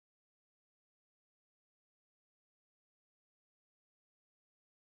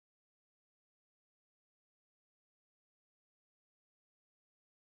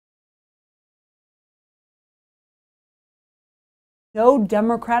No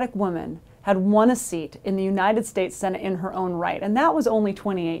Democratic woman had won a seat in the United States Senate in her own right, and that was only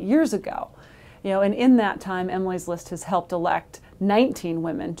 28 years ago. And in that time, Emily's List has helped elect 19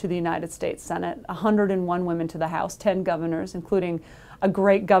 women to the United States Senate, 101 women to the House, 10 governors, including a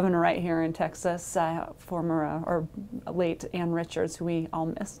great governor right here in Texas, former or late Ann Richards, who we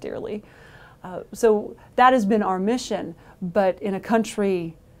all miss dearly. So that has been our mission, but in a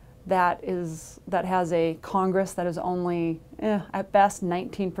country that has a Congress that is only, at best,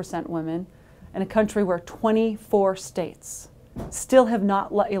 19% women, in a country where 24 states still have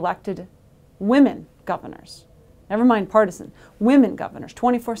not elected women governors, never mind partisan, women governors,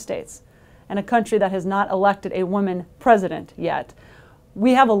 24 states, and a country that has not elected a woman president yet.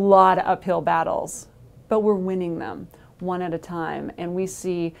 We have a lot of uphill battles, but we're winning them one at a time, and we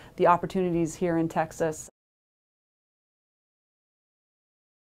see the opportunities here in Texas.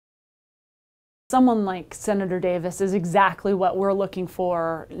 Someone like Senator Davis is exactly what we're looking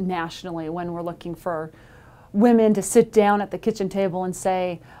for nationally when we're looking for women to sit down at the kitchen table and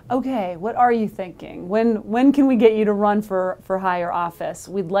say, okay, what are you thinking? When can we get you to run for higher office?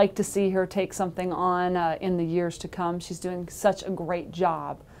 We'd like to see her take something on in the years to come. She's doing such a great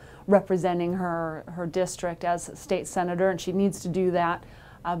job representing her district as a state senator, and she needs to do that.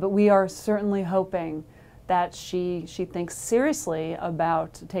 But we are certainly hoping that she thinks seriously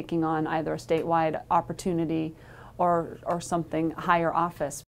about taking on either a statewide opportunity or something higher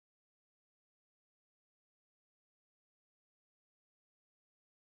office.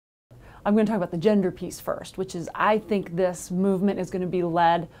 I'm going to talk about the gender piece first, which is I think this movement is going to be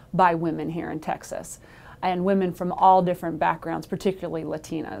led by women here in Texas, and women from all different backgrounds, particularly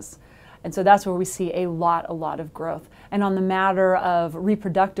Latinas. And so that's where we see a lot of growth. And on the matter of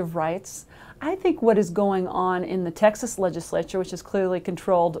reproductive rights, I think what is going on in the Texas legislature, which is clearly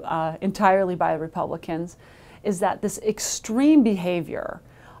controlled entirely by the Republicans, is that this extreme behavior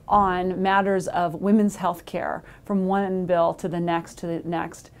on matters of women's health care from one bill to the next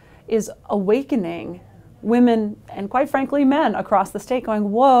is awakening women and, quite frankly, men across the state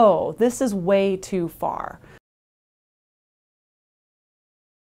going, whoa, this is way too far.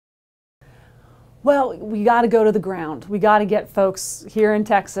 Well, we got to go to the ground. We got to get folks here in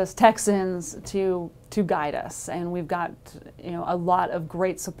Texas, Texans, to guide us. And we've got a lot of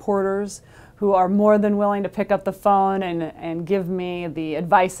great supporters who are more than willing to pick up the phone and give me the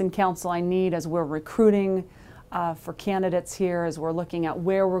advice and counsel I need as we're recruiting for candidates here, as we're looking at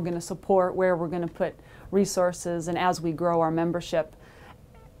where we're going to support, where we're going to put resources, and as we grow our membership.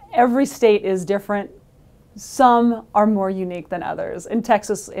 Every state is different. Some are more unique than others, and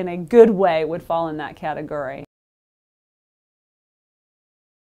Texas, in a good way, would fall in that category.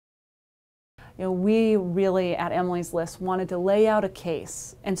 We really, at Emily's List, wanted to lay out a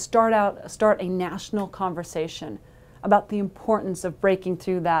case and start a national conversation about the importance of breaking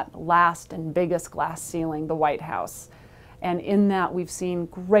through that last and biggest glass ceiling, the White House. And in that, we've seen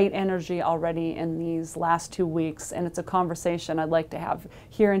great energy already in these last 2 weeks, and it's a conversation I'd like to have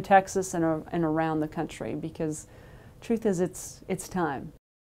here in Texas and around the country, because truth is, it's time.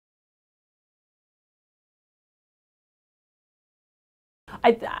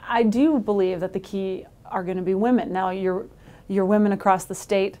 I do believe that the key are going to be women. Now, your women across the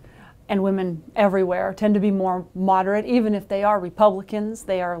state and women everywhere tend to be more moderate. Even if they are Republicans,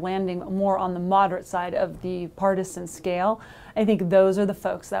 they are landing more on the moderate side of the partisan scale. I think those are the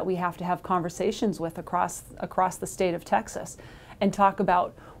folks that we have to have conversations with across the state of Texas and talk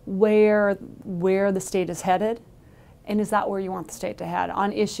about where the state is headed, and is that where you want the state to head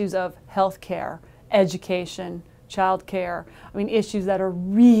on issues of health care, education, child care. I mean, issues that are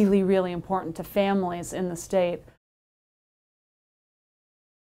really, really important to families in the state.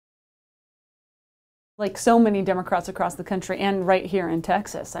 Like so many Democrats across the country and right here in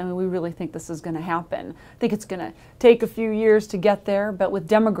Texas, I mean, we really think this is going to happen. I think it's going to take a few years to get there, but with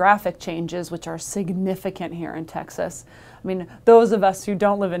demographic changes, which are significant here in Texas, I mean, those of us who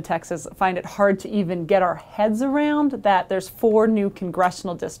don't live in Texas find it hard to even get our heads around that there's 4 new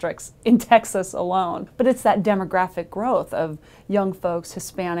congressional districts in Texas alone. But it's that demographic growth of young folks,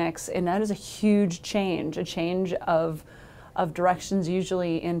 Hispanics, and that is a huge change, a change of directions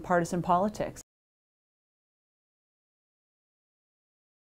usually in partisan politics.